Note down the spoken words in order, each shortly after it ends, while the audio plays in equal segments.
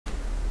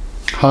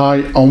Hi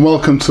and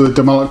welcome to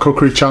the Malat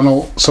Cookery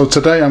channel. So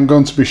today I'm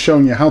going to be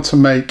showing you how to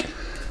make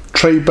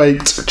tray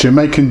baked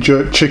Jamaican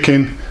jerk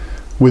chicken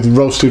with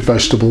roasted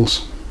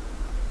vegetables.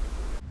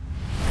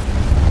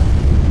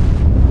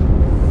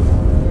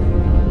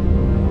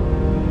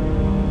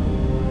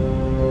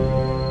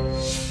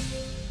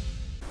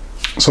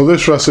 So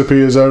this recipe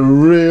is a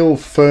real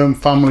firm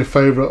family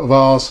favourite of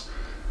ours,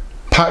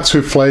 packed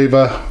with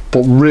flavour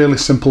but really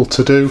simple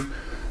to do.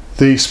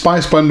 The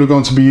spice blend we're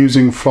going to be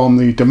using from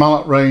the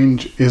Malat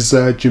range is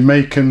their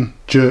Jamaican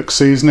jerk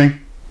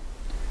seasoning.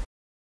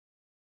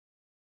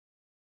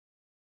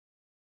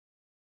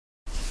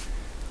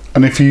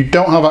 And if you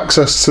don't have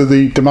access to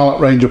the Malat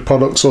range of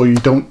products or you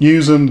don't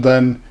use them,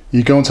 then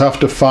you're going to have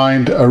to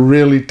find a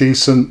really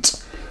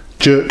decent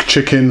jerk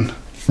chicken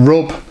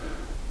rub.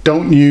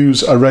 Don't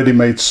use a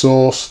ready-made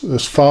sauce.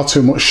 There's far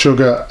too much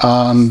sugar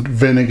and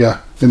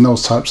vinegar in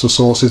those types of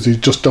sauces. They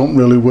just don't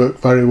really work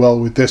very well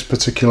with this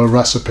particular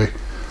recipe.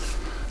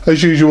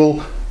 As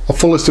usual, a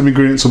full list of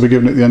ingredients will be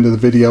given at the end of the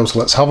video, so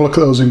let's have a look at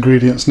those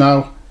ingredients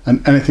now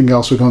and anything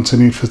else we're going to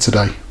need for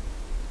today.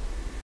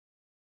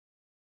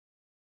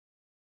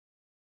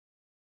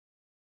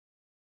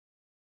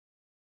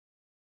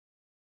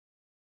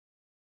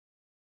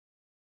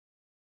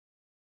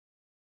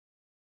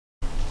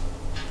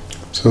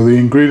 So the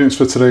ingredients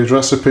for today's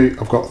recipe,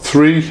 I've got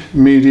 3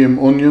 medium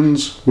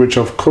onions which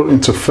I've cut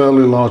into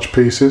fairly large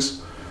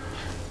pieces,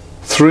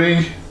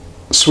 3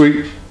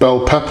 sweet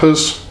bell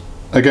peppers,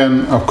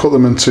 again I've cut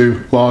them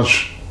into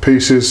large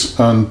pieces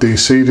and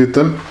de-seeded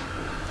them.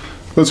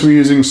 I'm going to be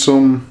using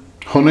some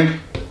honey,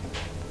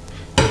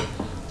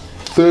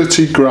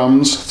 30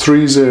 grams of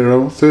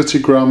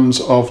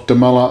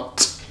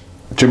Malat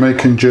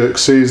Jamaican jerk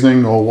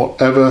seasoning or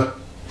whatever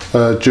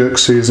jerk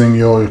seasoning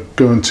you're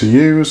going to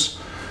use.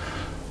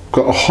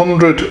 Got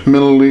 100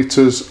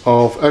 millilitres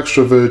of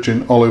extra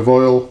virgin olive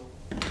oil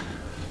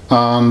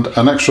and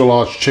an extra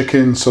large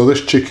chicken, so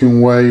this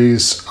chicken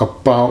weighs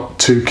about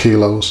 2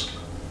 kilos.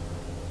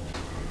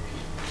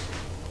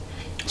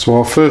 So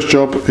our first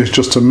job is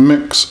just to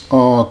mix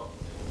our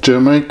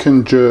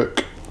Jamaican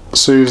jerk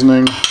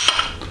seasoning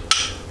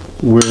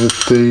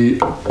with the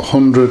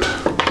 100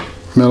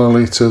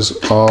 millilitres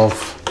of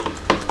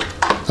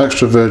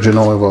extra virgin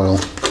olive oil.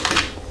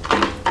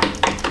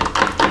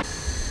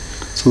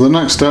 So the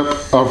next step,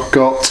 I've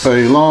got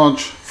a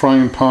large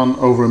frying pan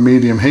over a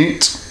medium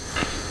heat.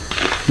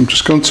 I'm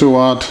just going to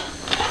add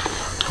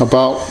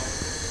about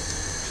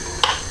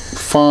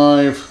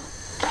 5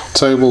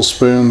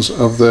 tablespoons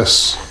of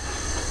this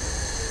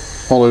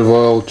olive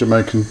oil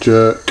Jamaican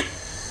jerk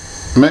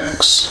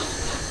mix.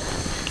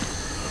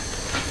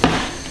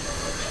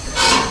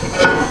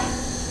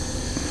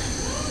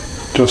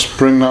 Just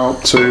bring that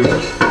up to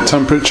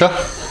temperature.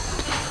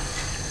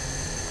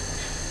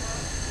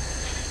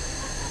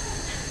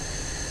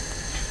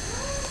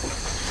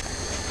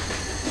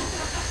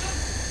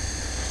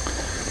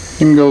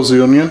 In goes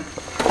the onion.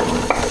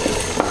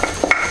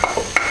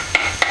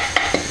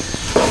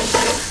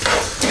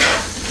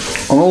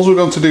 And all we're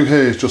going to do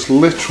here is just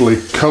literally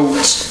coat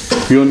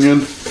the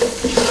onion.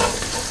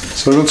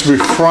 So we're going to be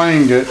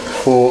frying it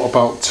for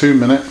about 2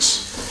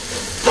 minutes.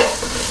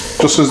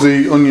 Just as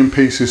the onion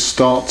pieces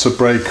start to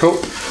break up,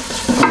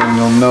 and then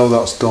you'll know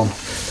that's done.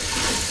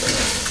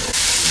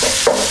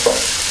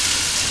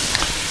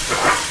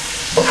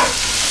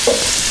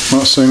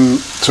 Next thing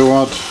to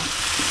add,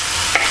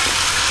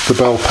 the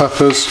bell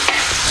peppers,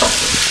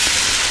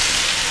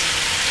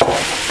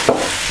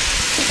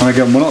 and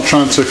again we're not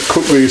trying to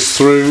cook these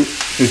through,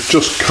 it's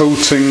just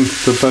coating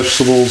the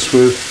vegetables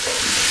with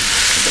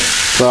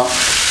that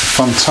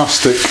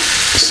fantastic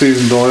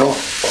seasoned oil.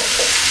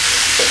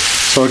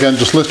 So again,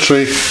 just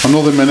literally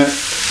another minute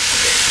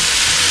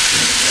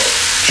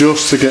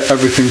just to get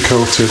everything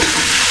coated.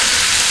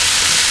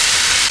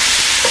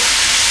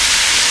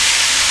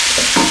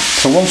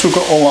 So once we've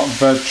got all that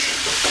veg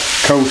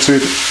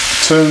coated,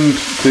 turn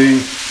the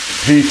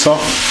heat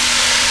off.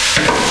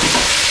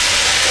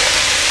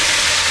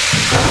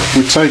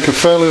 We take a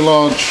fairly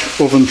large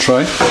oven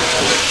tray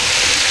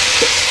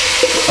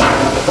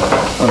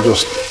and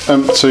just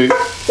empty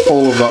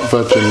all of that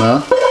veg in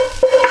there.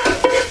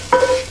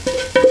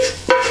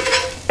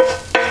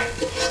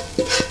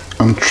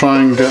 And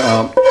try and get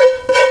out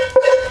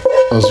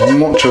as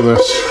much of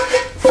this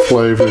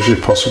flavour as you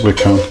possibly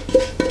can.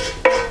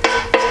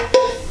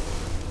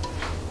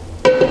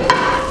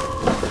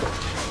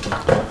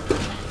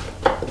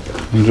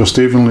 And just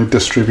evenly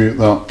distribute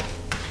that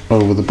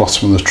over the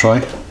bottom of the tray.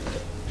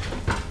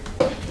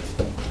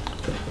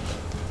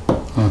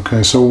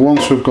 Okay, so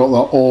once we've got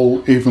that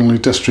all evenly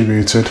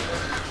distributed,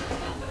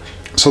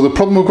 so the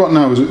problem we've got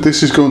now is that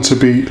this is going to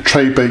be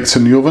tray baked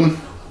in the oven,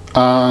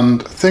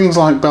 and things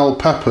like bell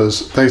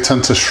peppers, they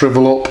tend to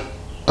shrivel up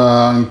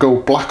and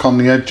go black on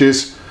the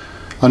edges,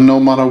 and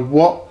no matter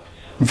what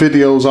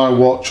videos I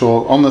watch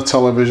or on the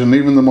television,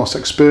 even the most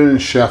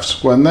experienced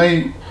chefs, when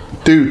they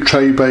do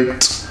tray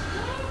baked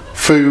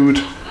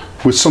food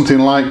with something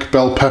like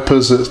bell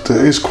peppers that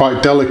is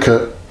quite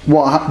delicate,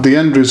 the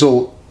end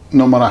result,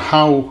 no matter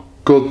how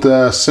good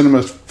their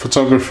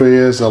cinematography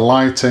is, the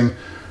lighting.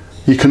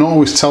 You can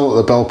always tell that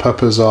the bell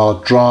peppers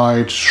are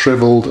dried,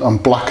 shriveled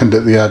and blackened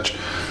at the edge.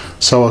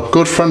 So a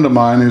good friend of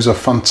mine who's a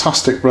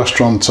fantastic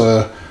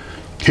restaurateur,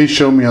 he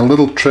showed me a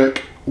little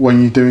trick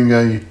when you're doing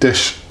a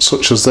dish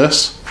such as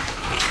this.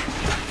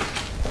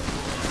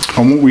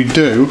 And what we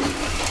do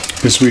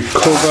is we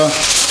cover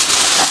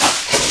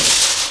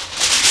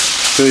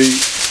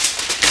the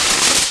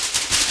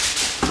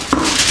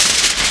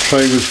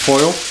tray with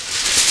foil.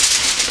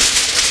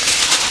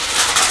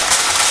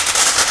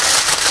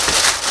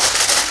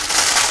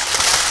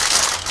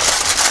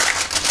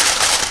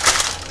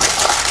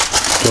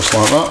 Just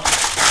like that.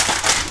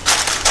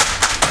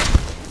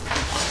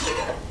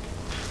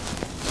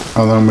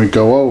 And then we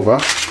go over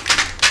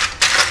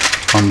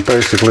and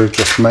basically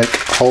just make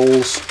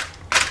holes.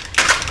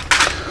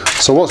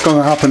 So what's going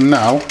to happen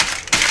now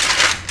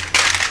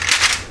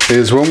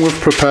is when we've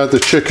prepared the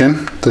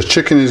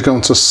chicken is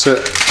going to sit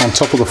on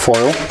top of the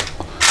foil,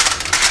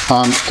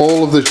 and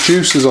all of the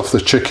juices off the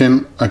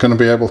chicken are going to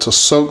be able to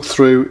soak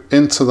through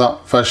into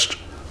that veg,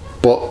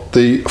 but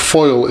the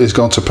foil is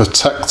going to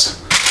protect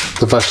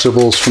the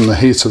vegetables from the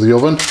heat of the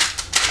oven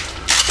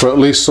for at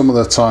least some of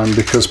the time,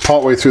 because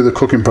partway through the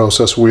cooking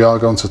process we are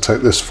going to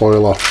take this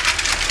foil off.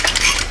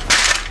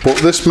 But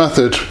this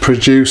method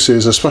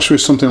produces, especially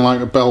with something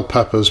like bell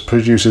peppers,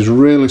 produces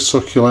really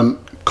succulent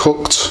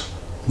cooked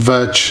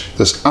veg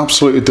that's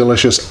absolutely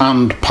delicious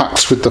and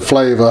packs with the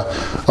flavour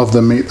of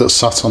the meat that's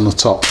sat on the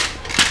top.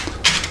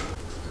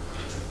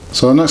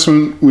 So the next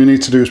thing we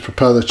need to do is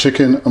prepare the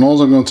chicken, and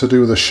all I'm going to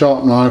do with a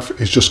sharp knife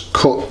is just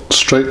cut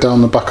straight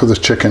down the back of the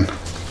chicken.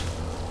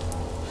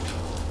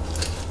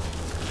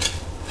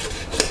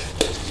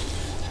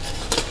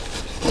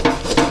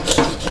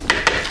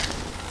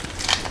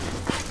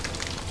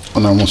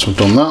 And then once we've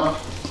done that,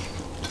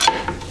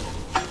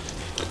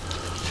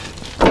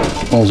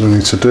 all we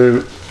need to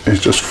do is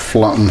just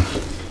flatten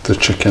the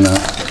chicken out.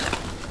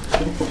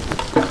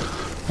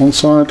 One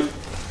side.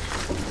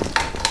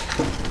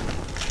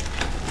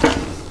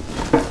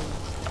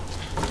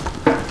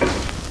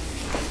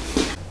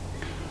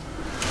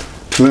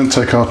 We then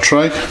take our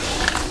tray,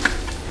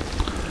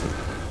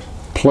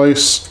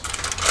 place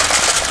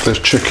the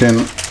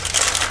chicken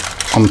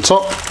on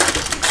top,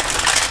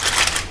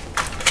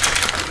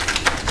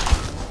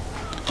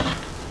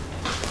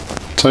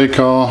 take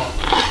our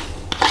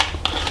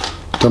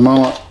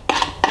Malat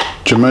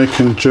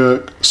Jamaican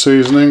jerk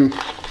seasoning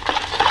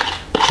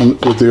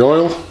with the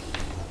oil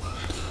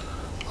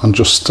and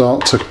just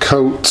start to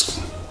coat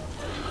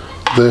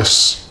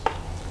this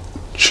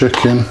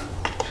chicken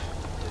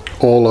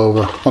all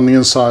over, on the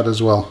inside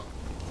as well.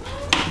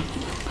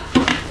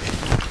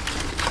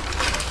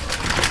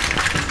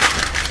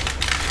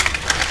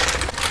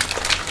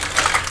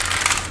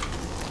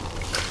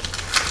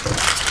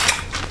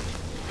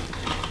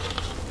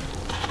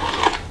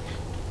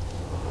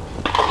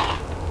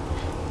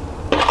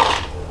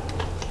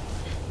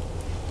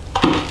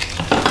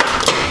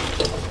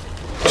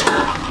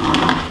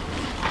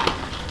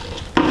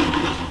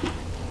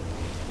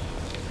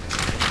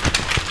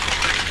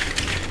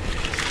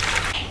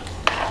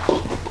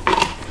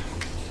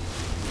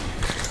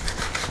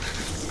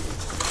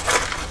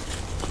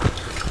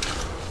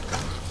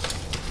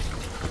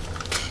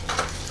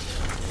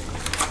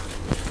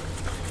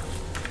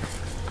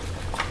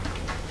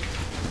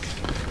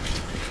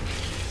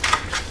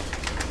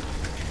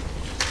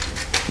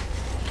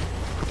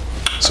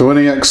 So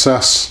any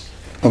excess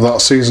of that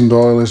seasoned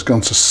oil is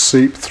going to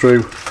seep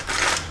through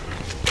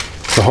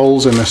the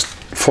holes in this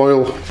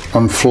foil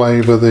and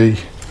flavour the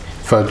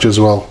veg as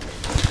well.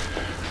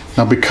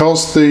 Now,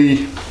 because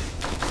the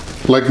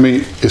leg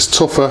meat is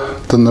tougher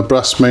than the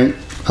breast meat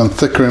and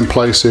thicker in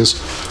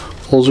places,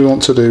 all we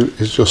want to do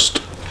is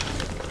just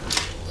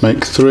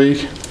make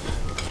 3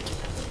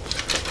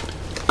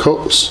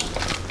 cuts,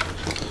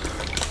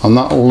 and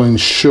that will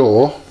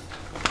ensure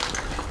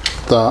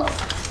that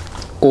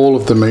all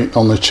of the meat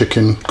on the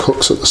chicken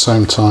cooks at the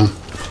same time.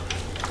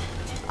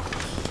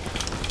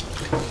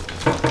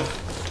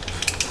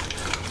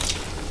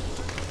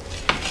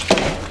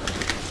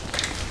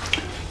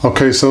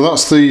 Okay, so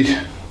that's the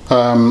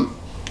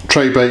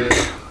tray bake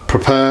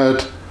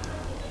prepared.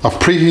 I've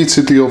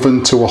preheated the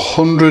oven to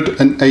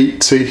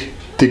 180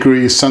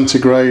 degrees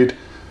centigrade.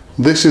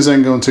 This is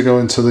then going to go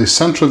into the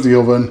centre of the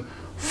oven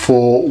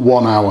for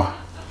 1 hour.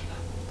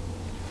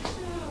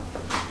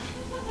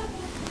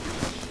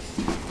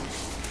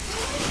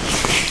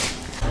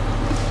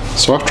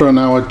 So after an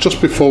hour, just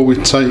before we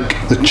take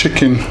the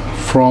chicken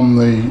from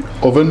the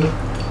oven,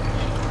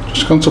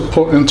 just going to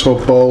put into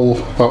a bowl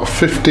about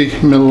 50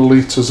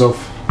 millilitres of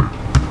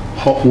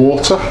hot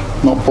water,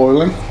 not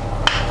boiling,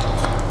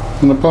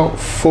 and about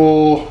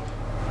 4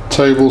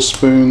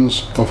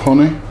 tablespoons of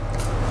honey.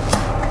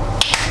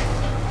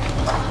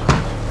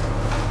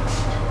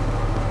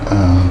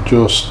 And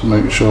just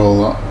make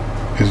sure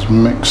that is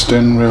mixed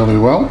in really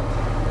well.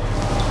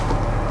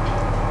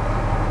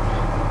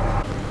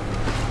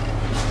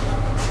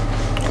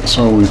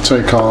 So we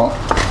take our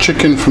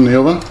chicken from the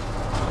oven,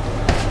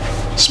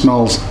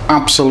 Smells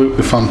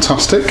absolutely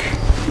fantastic.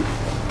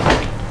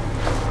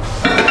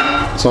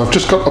 So I've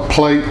just got a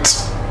plate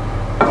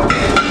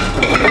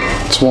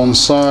to one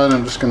side.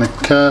 I'm just going to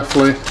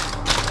carefully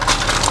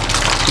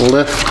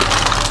lift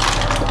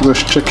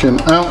this chicken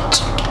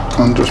out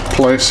and just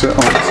place it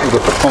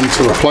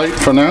onto the plate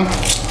for now.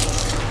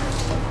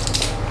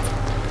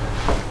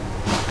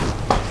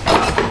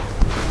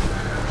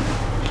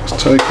 Just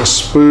take a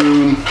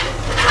spoon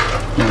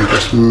and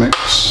just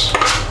mix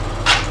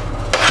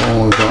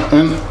all of that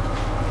in.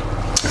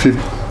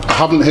 I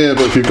haven't here,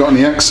 but if you've got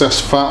any excess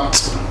fat,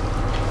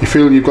 you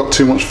feel you've got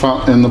too much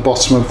fat in the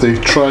bottom of the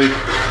tray,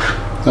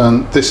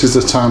 then this is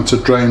the time to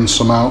drain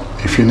some out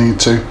if you need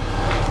to.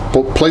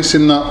 But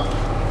placing that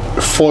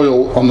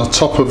foil on the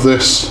top of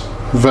this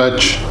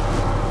veg,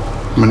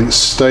 I mean, it's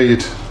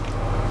stayed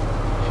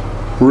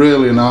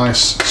really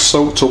nice,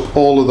 soaked up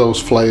all of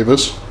those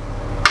flavours.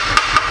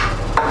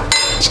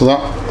 So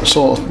that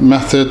sort of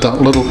method,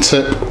 that little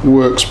tip,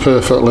 works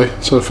perfectly.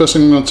 So the first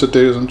thing I'm going to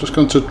do is I'm just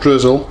going to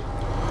drizzle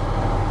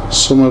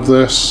some of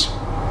this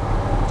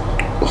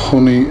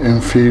honey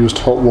infused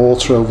hot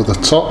water over the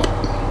top.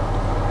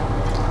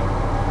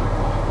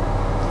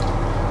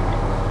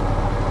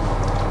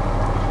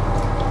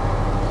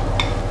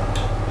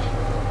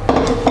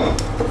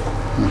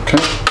 Okay,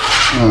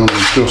 and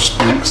just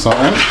mix that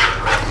in.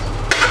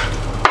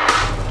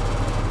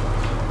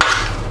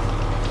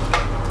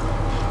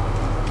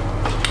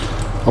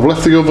 I've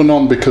left the oven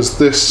on because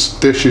this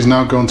dish is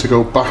now going to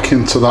go back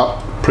into that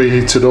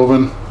preheated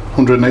oven,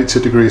 180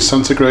 degrees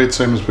centigrade,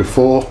 same as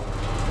before,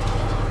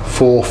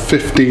 for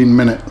 15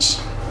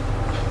 minutes.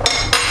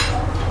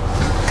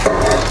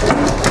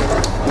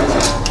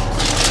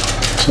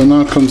 So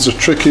now comes the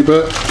tricky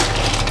bit,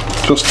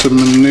 just to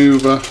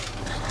manoeuvre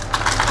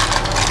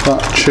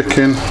that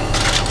chicken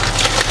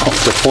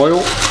off the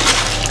foil.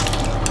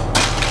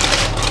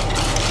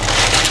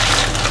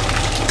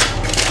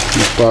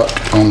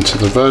 Back onto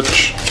the veg,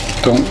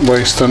 don't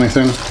waste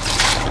anything.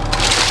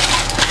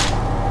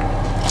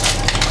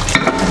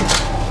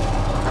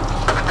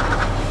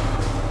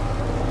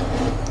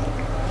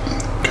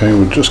 Okay,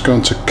 we're just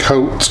going to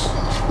coat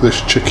this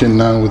chicken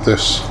now with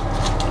this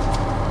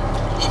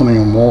honey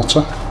and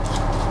water.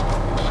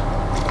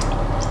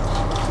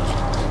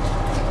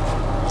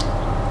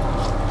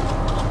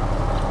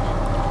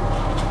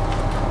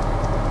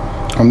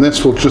 And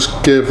this will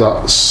just give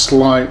that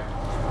slight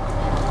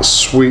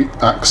sweet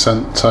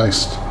accent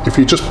taste. If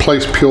you just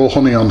place pure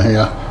honey on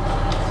here,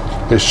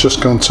 it's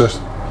just going to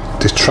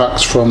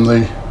detract from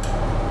the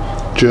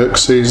jerk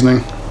seasoning,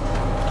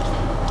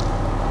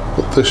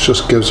 but this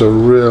just gives a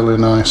really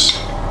nice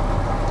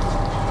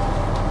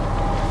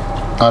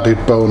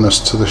added bonus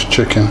to this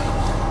chicken,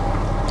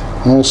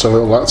 and also it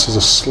will act as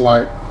a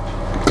slight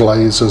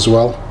glaze as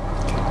well.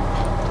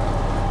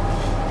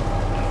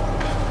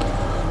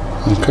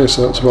 Okay,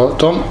 so that's about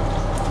done.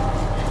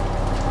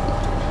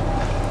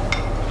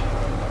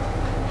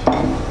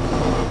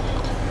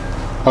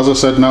 As I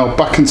said, now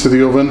back into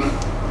the oven,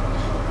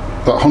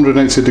 that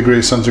 180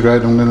 degrees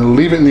centigrade. I'm going to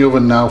leave it in the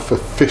oven now for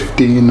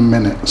 15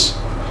 minutes.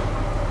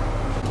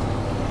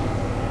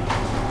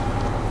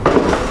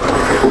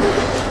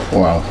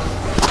 Wow.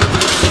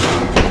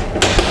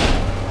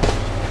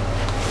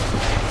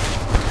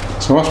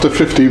 So after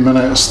 15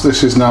 minutes,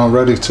 this is now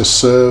ready to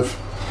serve.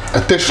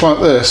 A dish like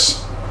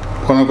this,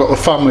 when I've got the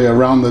family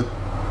around the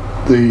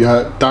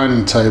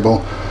dining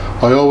table,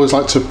 I always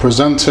like to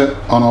present it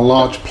on a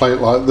large plate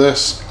like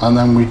this, and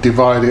then we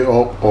divide it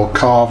up or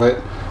carve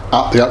it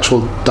at the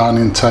actual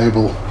dining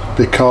table,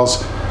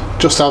 because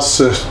just adds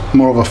to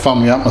more of a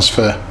family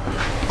atmosphere.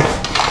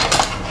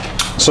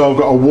 So I've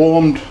got a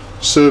warmed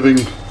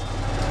serving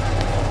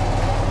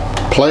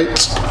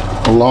plate,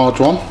 a large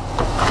one.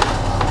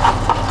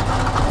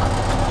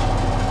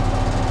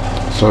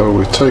 So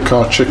we take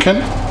our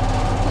chicken.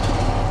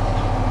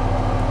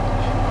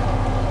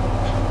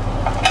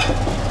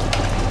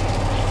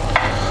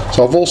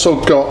 So I've also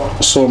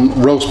got some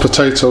roast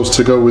potatoes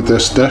to go with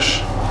this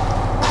dish,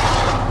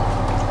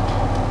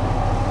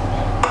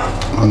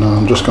 and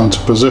I'm just going to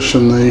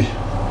position the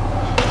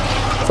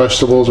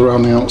vegetables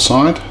around the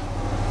outside.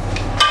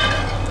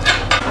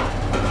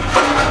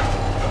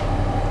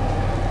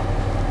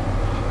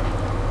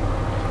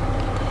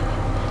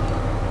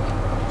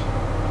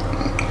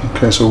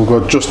 Okay, so we've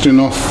got just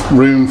enough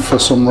room for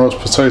some roast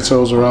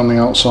potatoes around the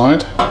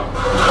outside.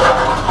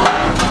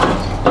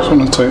 Just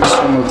want to take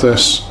some of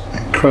this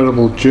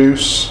incredible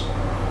juice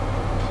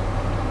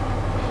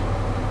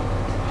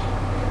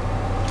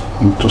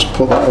and just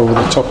put that over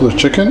the top of the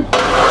chicken.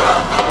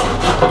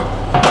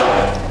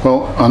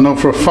 Well, I know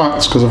for a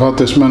fact, because I've had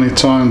this many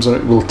times,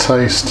 that it will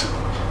taste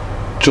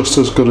just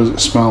as good as it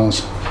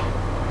smells.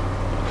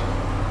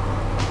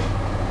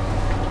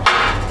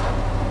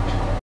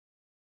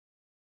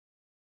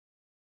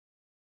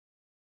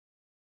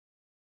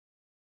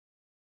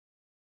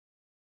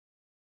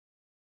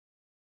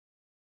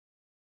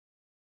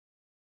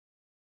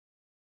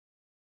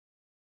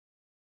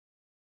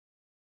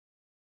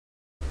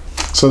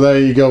 So there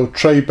you go,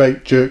 tray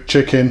baked jerk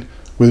chicken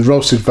with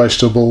roasted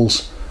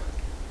vegetables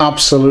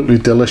absolutely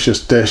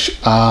delicious dish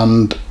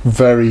and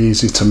very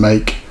easy to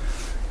make.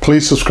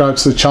 Please subscribe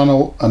to the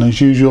channel, and as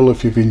usual,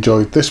 if you've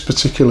enjoyed this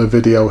particular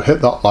video,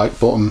 hit that like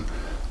button.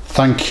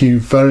 Thank you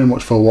very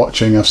much for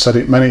watching. I've said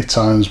it many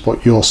times,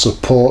 but your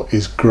support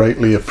is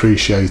greatly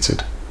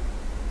appreciated.